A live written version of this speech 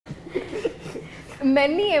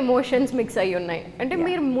Many emotions mix అయ్యి ఉన్నాయి. అంటే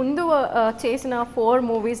మీరు ముందు చేసిన 4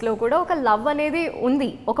 మూవీస్లో కూడా ఒక లవ్ అనేది ఉంది,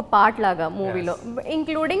 ఒక పార్ట్ లాగా మూవీలో,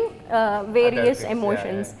 ఇంక్లూడింగ్ వేరియస్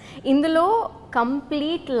ఎమోషన్స్. ఇందులో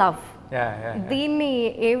కంప్లీట్ లవ్. దీన్ని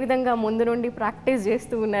ఏ విధంగా ముందు నుండి ప్రాక్టీస్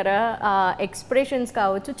చేస్తూ ఉన్నారా? ఎక్స్ప్రెషన్స్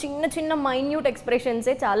కావచ్చు, చిన్న చిన్న మైన్యూట్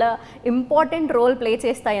ఎక్స్ప్రెషన్సే చాలా ఇంపార్టెంట్ రోల్ ప్లే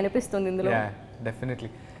చేస్తాయి అనిపిస్తుంది ఇందులో.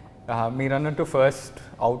 డెఫినెట్లీ మీరు అన్నట్టు first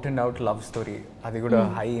out and out love story, అది కూడా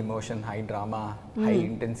high emotion, high drama, high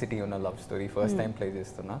intensity ఉన్న love story first time play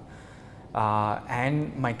చేస్తున్నా. అండ్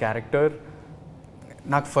మై క్యారెక్టర్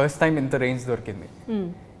నాకు ఫస్ట్ టైం ఇంత రేంజ్ దొరికింది.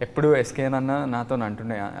 ఎప్పుడు ఎస్కేన్ అన్న నాతో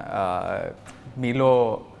అంటుండే, మీలో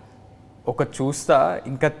ఒక చూస్తా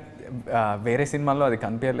ఇంకా వేరే సినిమాల్లో అది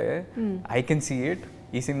కనిపించలే, ఐ కెన్ సీ ఇట్,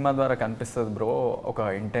 ఈ సినిమా ద్వారా కనిపిస్తుంది బ్రో, ఒక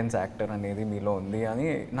ఇంటెన్స్ యాక్టర్ అనేది మీలో ఉంది అని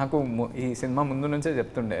నాకు ఈ సినిమా ముందు నుంచే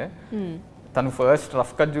చెప్తుండే. తను ఫస్ట్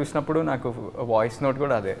రఫ్ కట్ చూసినప్పుడు నాకు వాయిస్ నోట్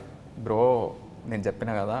కూడా అదే, బ్రో నేను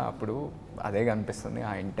చెప్పిన కదా అప్పుడు అదే కనిపిస్తుంది,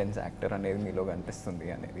 ఆ ఇంటెన్స్ యాక్టర్ అనేది మీలో కనిపిస్తుంది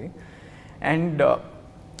అనేది. And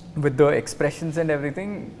with the expressions and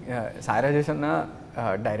everything, Sai Rajesh అన్న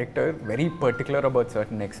director very particular about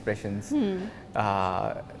certain expressions,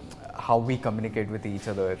 how we communicate with each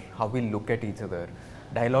other, how we look at each other.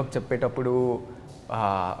 Dialogue చెప్పేటప్పుడు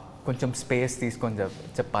కొంచెం స్పేస్ తీసుకొని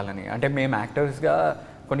చెప్పాలని. అంటే మేము యాక్టర్స్గా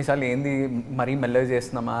కొన్నిసార్లు ఏంది మరీ మెల్లగా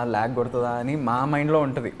చేస్తున్నామా, ల్యాగ్ కొడుతుందా అని మా మైండ్లో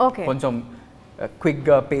ఉంటుంది. కొంచెం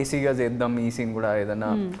క్విక్గా పేసీగా చేద్దాం ఈ సీన్ కూడా ఏదన్నా.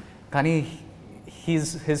 కానీ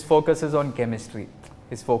his focus is on chemistry,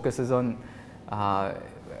 his focus is on,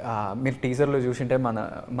 మీరు టీజర్లో చూసింటే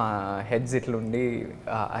మా హెడ్స్ ఇట్లుండి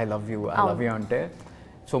ఐ లవ్ యూ అంటే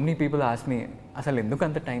so many people ask me అసలు ఎందుకు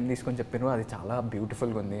అంత టైం తీసుకొని చెప్పారు, అది చాలా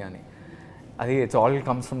బ్యూటిఫుల్గా ఉంది అని. అది it's all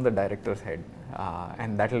comes from the directors head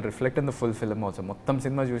and that will reflect in the full film also. మొత్తం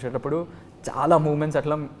సినిమా చూసేటప్పుడు చాలా మూమెంట్స్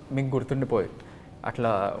అట్లా మీకు గుర్తుండిపోయి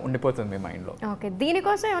అట్లా ఉండిపోతుంది మీ మైండ్లో. ఓకే,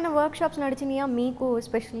 దీనికోసం ఏమైనా వర్క్ షాప్స్ నడిచినాయా మీకు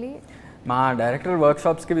స్పెషల్లీ? మా డైరెక్టర్ వర్క్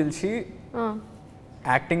షాప్స్కి పిలిచి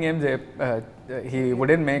యాక్టింగ్ ఏం he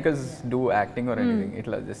wouldn't make us do acting or anything,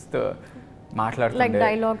 ఇట్లా జస్ట్ మాట్లాడుతుండే,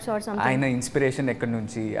 ఆయన ఇన్స్పిరేషన్ ఎక్కడి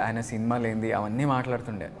నుంచి, ఆయన సినిమాలు ఏంది అవన్నీ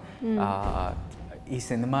మాట్లాడుతుండే. ఈ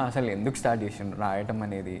సినిమా అసలు ఎందుకు స్టార్ట్ చేసిండు రాయటం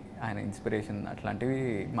అనేది, ఆయన ఇన్స్పిరేషన్ అట్లాంటివి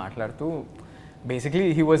మాట్లాడుతూ basically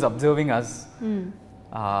he was observing us.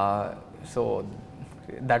 So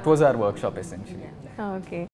that was our work shop essentially. Okay.